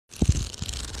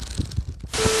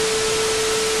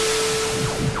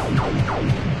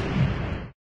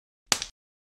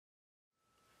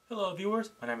Hello viewers,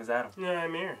 my name is Adam. Yeah,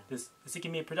 I'm here. This is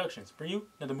Seeking Me Productions. Bring you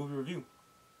another movie review.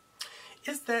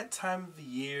 It's that time of the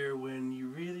year when you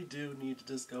really do need to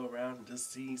just go around and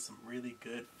just see some really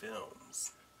good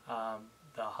films.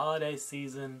 The holiday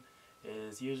season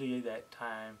is usually that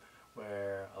time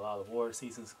where a lot of war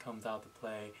seasons comes out to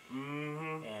play,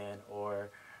 or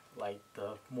like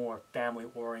the more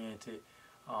family-oriented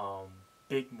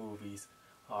big movies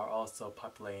are also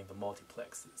populating the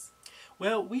multiplexes.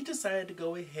 Well, we decided to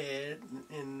go ahead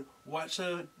and watch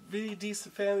a really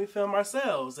decent family film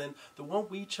ourselves, and the one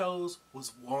we chose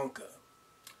was Wonka.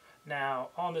 Now,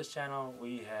 on this channel,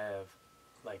 we have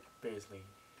like basically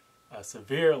a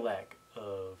severe lack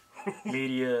of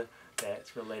media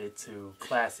that's related to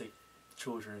classic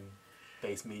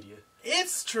children-based media.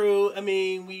 It's true. I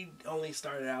mean, we only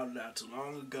started out not too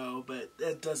long ago, but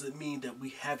that doesn't mean that we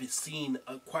haven't seen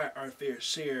quite our fair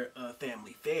share of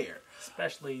family fare.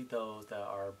 Especially those that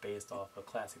are based off of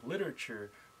classic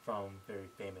literature from very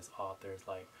famous authors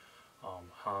like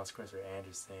Hans Christopher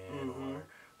Andersen or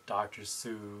Dr.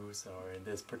 Seuss, or in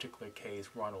this particular case,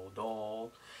 Roald Daul.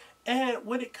 And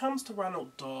when it comes to Roald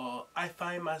Dahl, I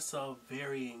find myself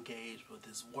very engaged with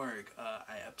his work.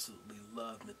 I absolutely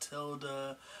love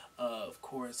Matilda. Of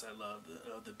course, I love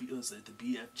the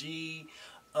BFG.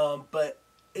 But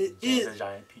James and the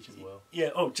Giant Peach as well. Yeah.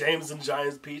 Oh, James and the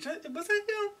Giant Peach. Was that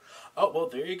him? Oh, well,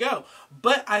 there you go.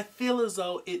 But I feel as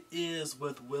though it is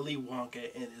with Willy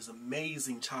Wonka and his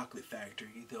amazing chocolate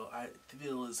factory, though I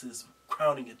feel is his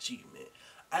crowning achievement.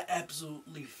 I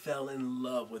absolutely fell in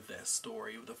love with that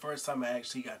story. The first time I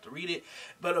actually got to read it.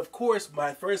 But of course,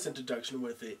 my first introduction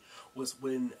with it was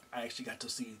when I actually got to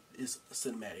see its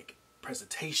cinematic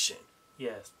presentation.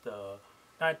 Yes, the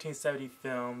 1970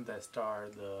 film that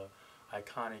starred the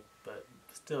iconic but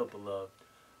still beloved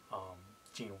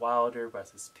Gene Wilder,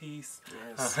 rest his peace.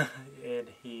 Yes. And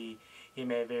he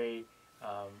made a very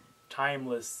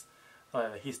timeless.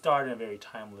 He starred in a very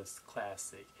timeless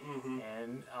classic,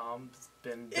 and it's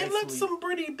been basically... It looks some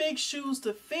pretty big shoes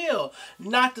to fill.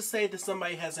 Not to say that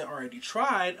somebody hasn't already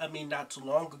tried. I mean, not too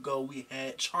long ago we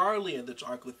had Charlie and the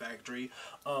Chocolate Factory,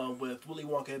 with Willy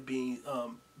Wonka being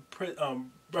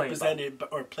represented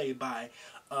or played by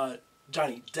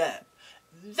Johnny Depp.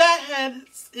 That had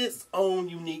its own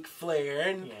unique flair.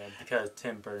 And yeah, because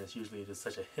Tim Burton is usually just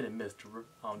such a hit and miss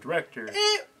director.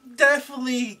 It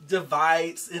definitely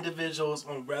divides individuals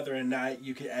on whether or not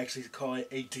you can actually call it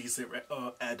a decent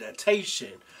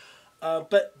adaptation.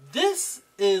 But this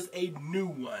is a new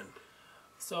one.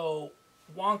 So,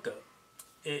 Wonka,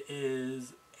 it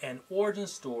is an origin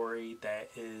story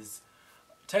that is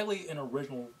technically an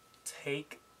original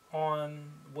take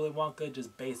on Willy Wonka,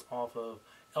 just based off of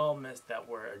elements that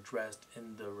were addressed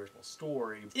in the original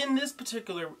story. In this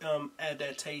particular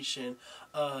adaptation,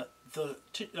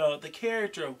 the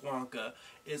character of Wonka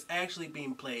is actually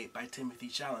being played by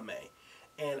Timothée Chalamet.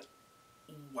 And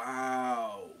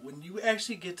wow, when you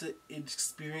actually get to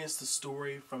experience the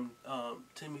story from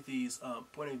Timothy's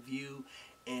point of view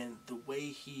and the way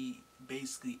he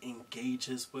basically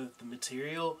engages with the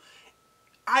material,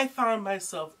 I found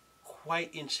myself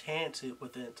quite enchanted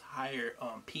with the entire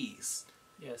piece.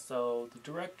 Yeah, so the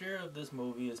director of this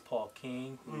movie is Paul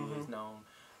King, who is known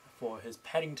for his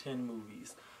Paddington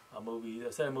movies. A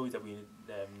set of movies that we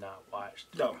have not watched.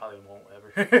 No. Probably won't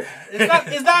ever.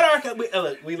 it's not our...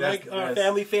 Look, we like our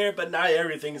family fare, but not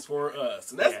everything is for us.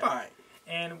 And that's fine.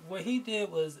 And what he did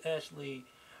was actually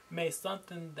made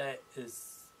something that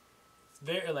is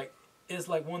very, is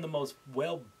like one of the most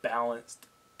well-balanced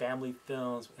family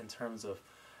films in terms of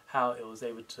how it was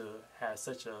able to have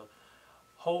such a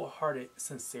wholehearted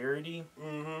sincerity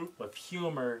with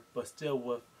humor, but still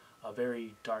with a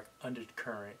very dark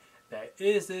undercurrent that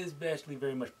is actually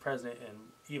very much present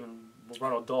in even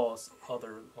Roald Dahl's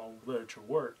other literature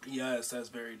work. Yes, that's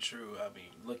very true. I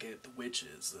mean, look at The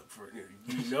Witches. For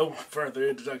no further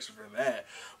introduction for that.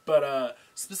 But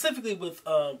specifically with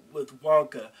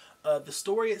Wonka, the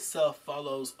story itself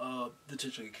follows the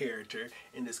titular character,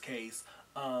 in this case,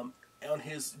 on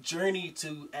his journey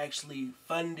to actually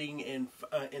funding and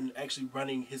actually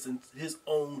running his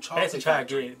own chocolate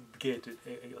factory.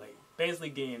 Basically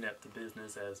getting at the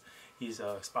business as he's an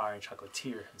aspiring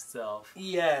chocolatier himself.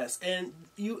 Yes, and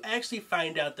you actually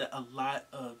find out that a lot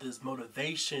of this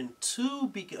motivation to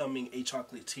becoming a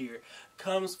chocolatier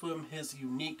comes from his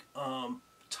unique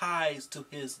ties to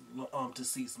his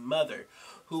deceased mother,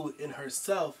 who in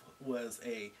herself was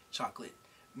a chocolate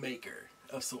maker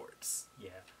of sorts. Yeah.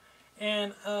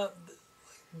 And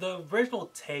the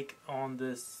original take on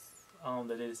this,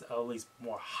 that is at least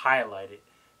more highlighted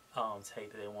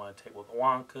take that they want to take with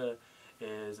Wonka,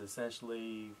 is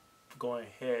essentially going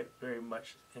ahead very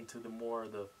much into the more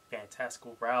of the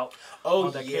fantastical route. Oh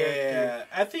of the yeah, character.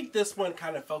 I think this one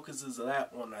kind of focuses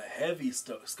that on a heavy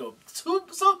scope to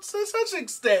such an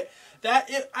extent that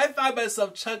I find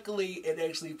myself chuckling and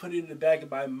actually putting in the back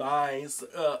of my mind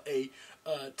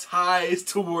ties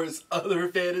towards other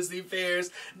fantasy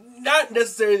fairs. Not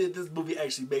necessarily that this movie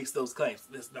actually makes those claims.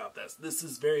 This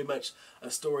is very much a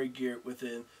story geared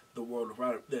within the world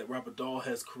that Robert Daul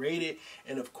has created,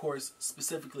 and of course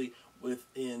specifically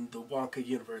within the Wonka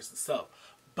universe itself.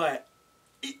 But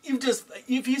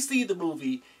if you see the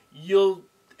movie, it'll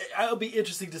be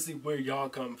interesting to see where y'all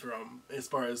come from as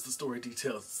far as the story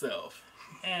details itself.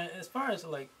 And as far as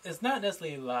like, it's not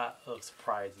necessarily a lot of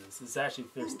surprises. It's actually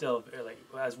there's still like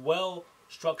as well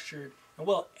structured and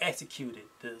well executed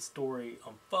the story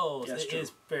unfolds. That's true.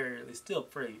 It's still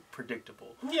pretty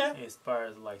predictable. Yeah. As far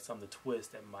as like some of the twists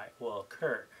that might well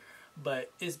occur,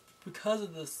 but it's because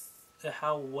of this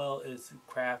how well it's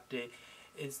crafted.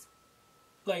 It's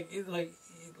like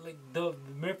the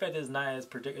mere fact that it's not as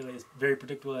predictable, it's very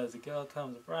predictable as it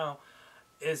comes around.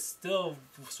 It still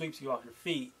sweeps you off your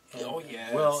feet. And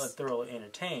well and thoroughly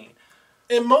entertained.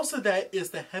 And most of that is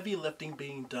the heavy lifting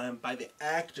being done by the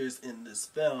actors in this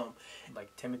film.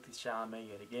 Like Timothée Chalamet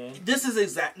yet again. This is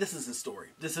his story.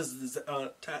 This is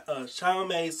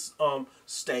Chalamet's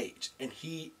stage, and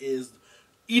he is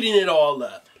eating it all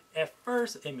up. At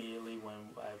first, immediately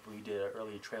when we did an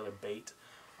early trailer bait,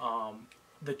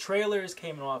 the trailers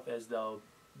came off as though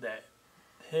that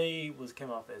he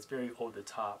came off as very over the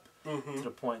top, to the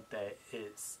point that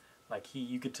it's like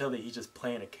you could tell that he's just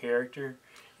playing a character,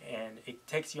 and it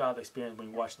takes you out of the experience when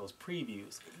you watch those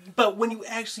previews. But when you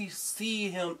actually see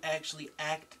him actually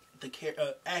act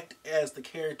as the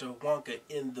character of Wonka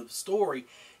in the story,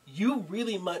 you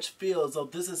really much feel as though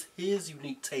this is his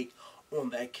unique take on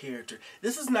that character.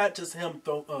 This is not just him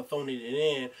phoning it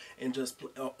in and just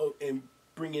and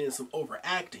bringing in some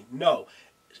overacting. No,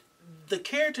 the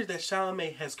character that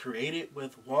Chalamet has created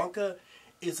with Wonka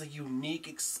is a unique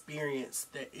experience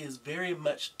that is very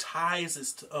much ties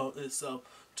itself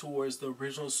towards the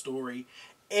original story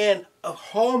and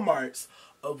hallmarks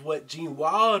of what Gene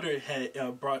Wilder had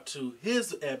brought to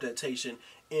his adaptation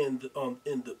in the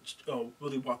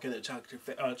Willy Wonka and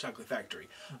the Chocolate Factory.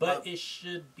 But it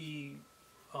should be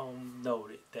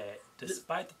noted that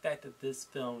despite the fact that this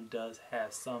film does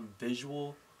have some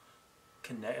visual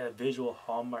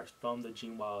hallmarks from the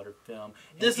Gene Wilder film,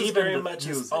 this is very much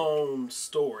his own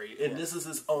story, and this is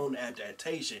his own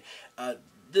adaptation.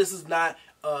 This is not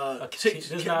it's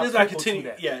not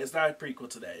a prequel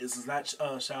to that. This is not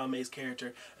Chalamet's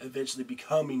character eventually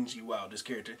becoming Gene Wilder's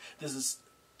character. This is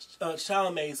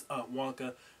Chalamet's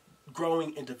Wonka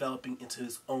growing and developing into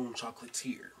his own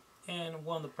chocolatier. And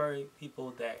one of the very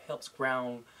people that helps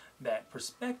ground that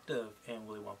perspective in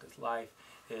Willy Wonka's life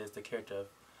is the character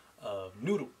of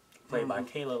Noodle, played by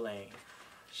Calah Lane.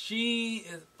 She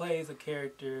plays a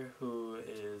character who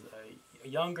is a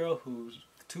young girl who's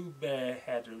too bad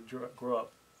had to grow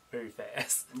up very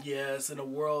fast. Yes, in a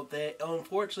world that,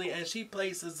 unfortunately, as she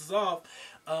places us off,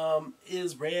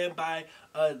 is ran by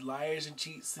liars and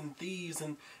cheats and thieves,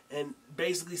 and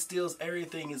basically steals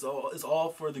everything. Is all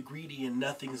for the greedy, and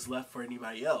nothing is left for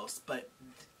anybody else. But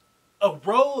a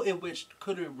role in which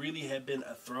could have really have been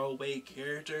a throwaway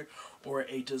character or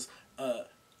a just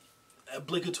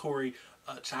obligatory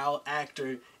child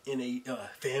actor in a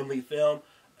family film.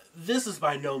 This is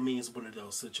by no means one of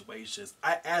those situations.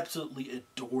 I absolutely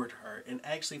adored her and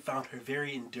actually found her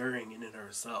very endearing in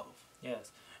herself.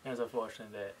 Yes, and it's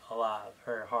unfortunate that a lot of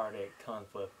her heartache comes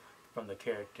from the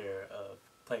character of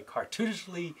played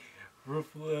cartoonishly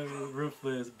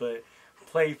ruthless, but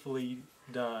playfully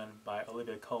done by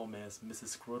Olivia Colman's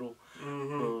Mrs. Scroodle,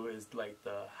 who is like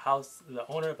the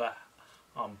owner of a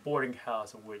boarding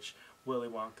house in which Willy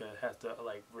Wonka has to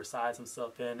like reside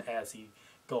himself in as he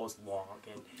goes along,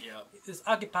 and it's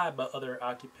occupied by other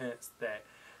occupants that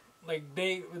like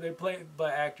they're played by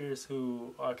actors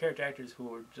who are character actors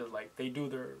who are just like they do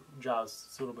their jobs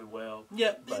suitably well.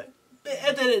 Yeah, but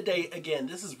at the end of the day, again,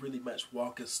 this is really much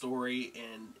Wonka's story,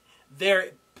 and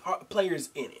they're players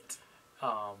in it.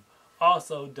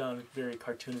 Also done very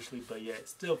cartoonishly, but yet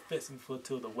still fits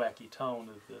into the wacky tone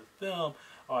of the film,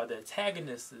 are the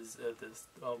antagonists of this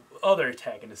other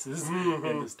antagonists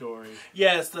in the story.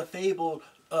 Yes, the fabled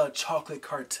chocolate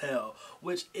cartel,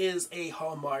 which is a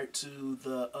hallmark to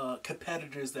the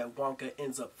competitors that Wonka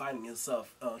ends up finding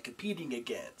himself competing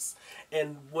against.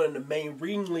 And one of the main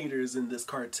ringleaders in this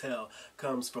cartel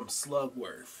comes from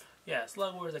Slugworth. Yeah,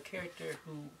 Slugworth is a character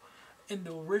who, in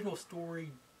the original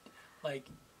story, like,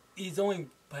 he's only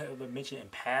mentioned in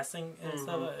passing and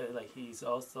stuff. Like he's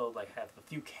also like have a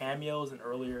few cameos and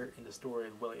earlier in the story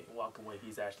of Willy Wonka where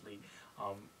he's actually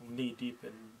knee deep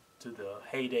into the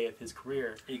heyday of his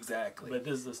career. Exactly. But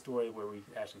this is a story where we've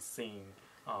actually seen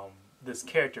this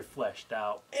character fleshed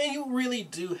out, and you really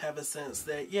do have a sense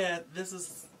that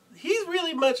he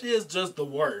really much is just the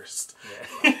worst.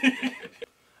 Yeah.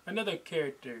 Another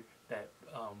character that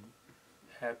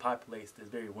populates this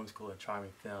very whimsical and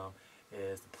charming film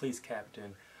is the police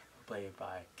captain, played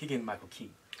by Keegan-Michael.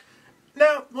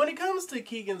 Now, when it comes to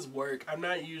Keegan's work, I'm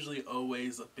not usually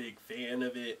always a big fan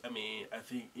of it. I mean, I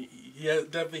think he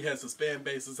definitely has his fan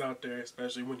bases out there,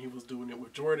 especially when he was doing it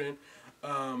with Jordan.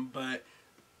 But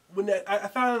when I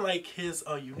found like his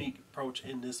unique approach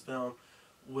in this film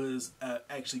was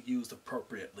actually used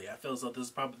appropriately. I feel as though this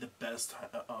is probably the best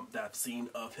that I've seen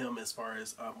of him as far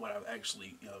as what I've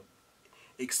actually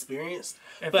experienced.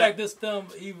 In fact, this film,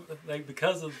 even, like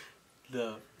because of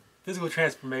the physical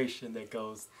transformation that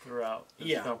goes throughout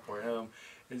the film for him,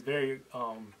 is very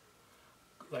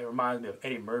like reminds me of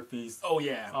Eddie Murphy's. Oh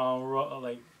yeah.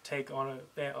 Like take on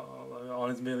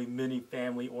his many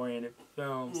family oriented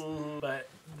films, but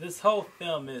this whole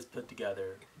film is put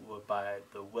together by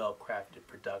the well crafted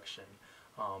production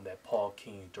that Paul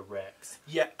King directs.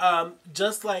 Yeah.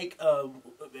 Just like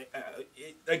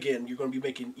again, you're going to be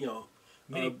making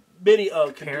many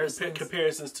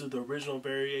comparisons to the original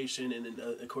variation, and then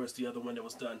of course the other one that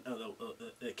was done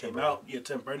that came out,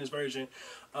 Tim Burton's version.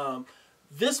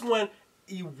 This one,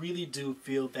 you really do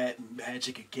feel that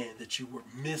magic again that you were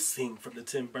missing from the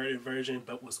Tim Burton version,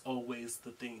 but was always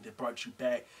the thing that brought you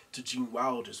back to Gene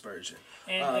Wilder's version.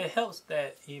 And it helps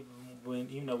that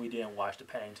even though we didn't watch the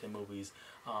Paddington movies,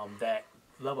 that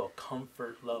level of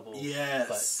comfort level,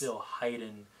 but still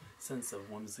heightened sense of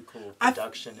whimsical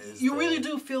production you really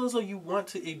do feel as though you want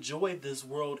to enjoy this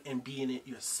world and be in it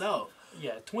yourself.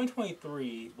 Yeah,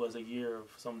 2023 was a year of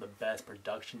some of the best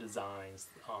production designs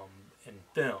in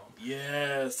film.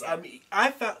 Yes, I mean,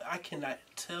 I cannot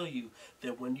tell you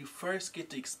that when you first get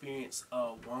to experience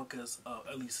Wonka's,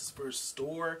 at least his first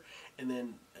store, and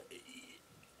then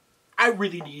I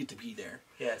really needed to be there.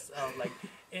 Yes, like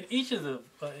in each of the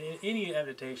in any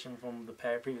adaptation from the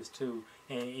previous two,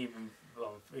 and even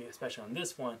especially on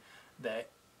this one, that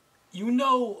a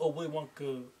Willy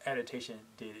Wonka adaptation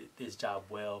did this job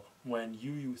well when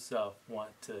you yourself want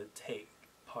to take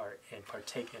part and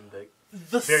partake in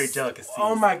the very delicacies.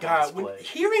 Oh my God! When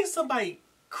hearing somebody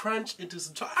crunch into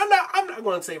some chocolate, I'm not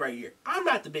going to say right here, I'm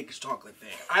not the biggest chocolate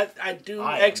fan. I do.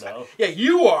 Yeah,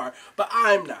 you are, but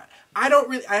I'm not.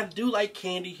 I do like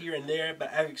candy here and there,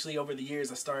 but actually over the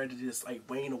years I started to just like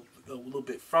wane a little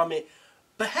bit from it.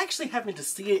 But actually having to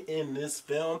see it in this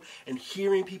film and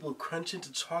hearing people crunch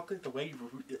into chocolate the way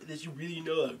that you really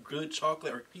know a good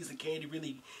chocolate or a piece of candy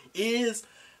really is,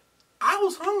 I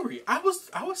was hungry. I was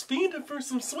fiending for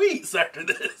some sweets after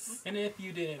this. And if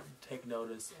you didn't take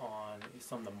notice on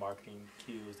some of the marketing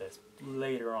cues that's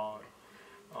later on,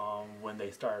 when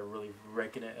they started really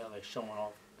raking it, like showing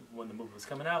off when the movie was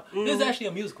coming out, this is actually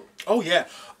a musical. Oh yeah.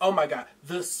 Oh my God.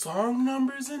 The song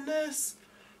numbers in this.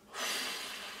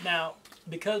 Now,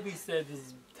 because we said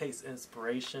this takes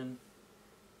inspiration,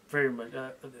 very much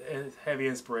heavy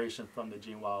inspiration from the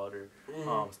Gene Wilder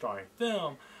starring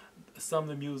film, some of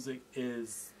the music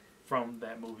is from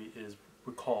that movie is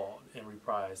recalled and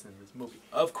reprised in this movie.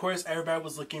 Of course, everybody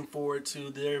was looking forward to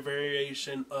their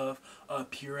variation of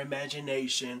Pure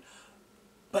Imagination,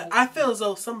 but I feel as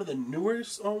though some of the newer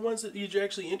ones that you're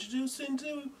actually introduced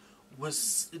into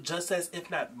was just as, if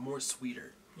not more,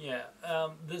 sweeter. Yeah,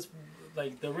 this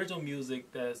like the original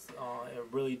music that's it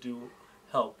really do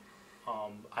help.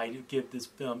 I give this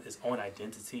film its own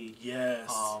identity.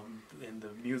 Yes. In the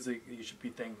music, you should be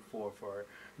thankful for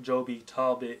Joby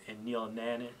Talbot and Neil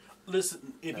Hannon.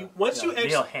 Listen, Neil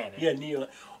Hannon. Yeah, Neil.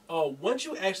 Once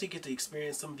you actually get to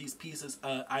experience some of these pieces,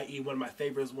 i.e., one of my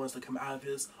favorite ones that come out of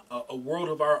his A World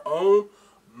of Our Own.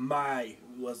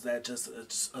 Was that just a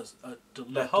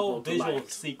delectable the whole visual delight.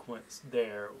 Sequence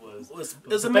there was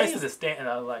amazing. Basically stand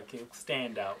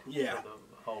out for the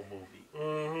whole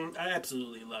movie. I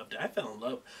absolutely loved it. I fell in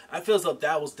love. I feel as though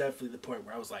that was definitely the point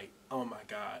where I was like, oh my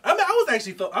God. I mean,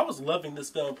 I was loving this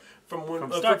film from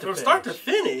start to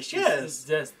finish. Yes, it's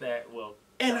just that well.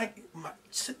 And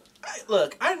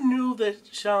look, I knew that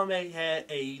Chalamet had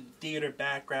a theater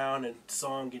background and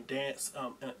song and dance,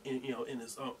 in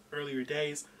his earlier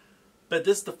days. But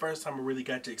this is the first time I really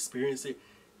got to experience it,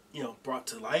 brought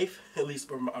to life, at least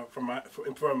from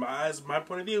my eyes, my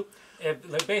point of view. If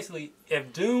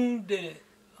Dune didn't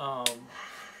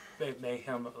make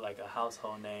him like a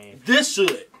household name, this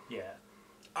should. Yeah.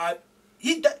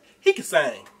 He could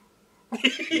sing.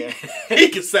 Yeah. He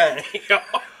can sing.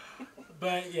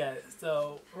 But yeah,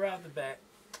 so right off the bat,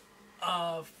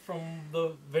 from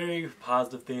the very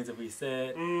positive things that we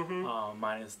said,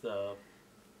 minus the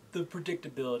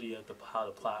predictability of how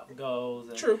the plot goes,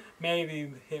 and True.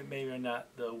 maybe or not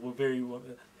the very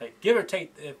like give or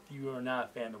take if you are not a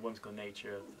fan of the whimsical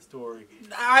nature of the story.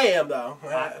 I am though.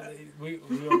 We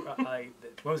like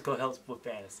whimsical helps with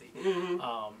fantasy.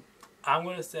 I'm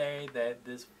gonna say that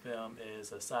this film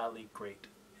is a solidly great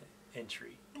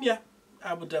entry. Yeah,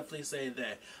 I would definitely say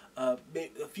that. A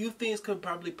few things could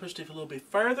probably push it a little bit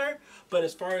further, but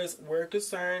as far as we're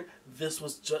concerned, this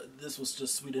was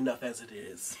just sweet enough as it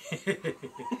is.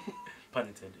 Pun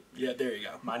intended. Yeah, there you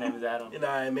go. My name is Adam. And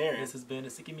I am Aaron. This has been a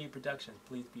Sicky Me Productions.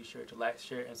 Please be sure to like,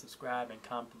 share, and subscribe, and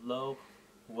comment below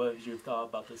what was your thought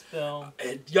about this film.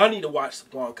 And y'all need to watch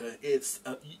Wonka. It's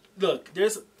look,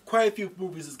 there's quite a few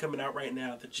movies that's coming out right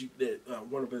now that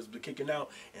Warner Bros. Has been kicking out,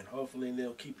 and hopefully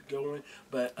they'll keep it going.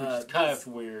 But it's kind of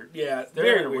weird. Yeah,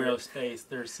 they're in a real space.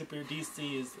 They're super.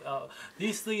 DC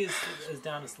is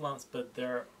down in slumps, but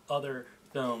there are other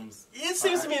films. It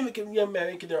seems to me making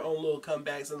their own little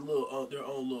comebacks and their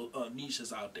own little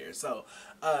niches out there. So,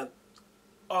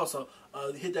 also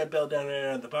hit that bell down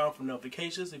there at the bottom for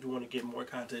notifications if you want to get more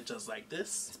content just like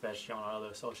this, especially on our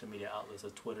other social media outlets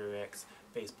of Twitter, X,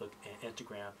 Facebook, and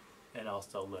Instagram, and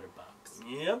also Letterboxd.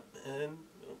 Yep, and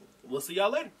we'll see y'all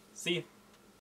later. See you.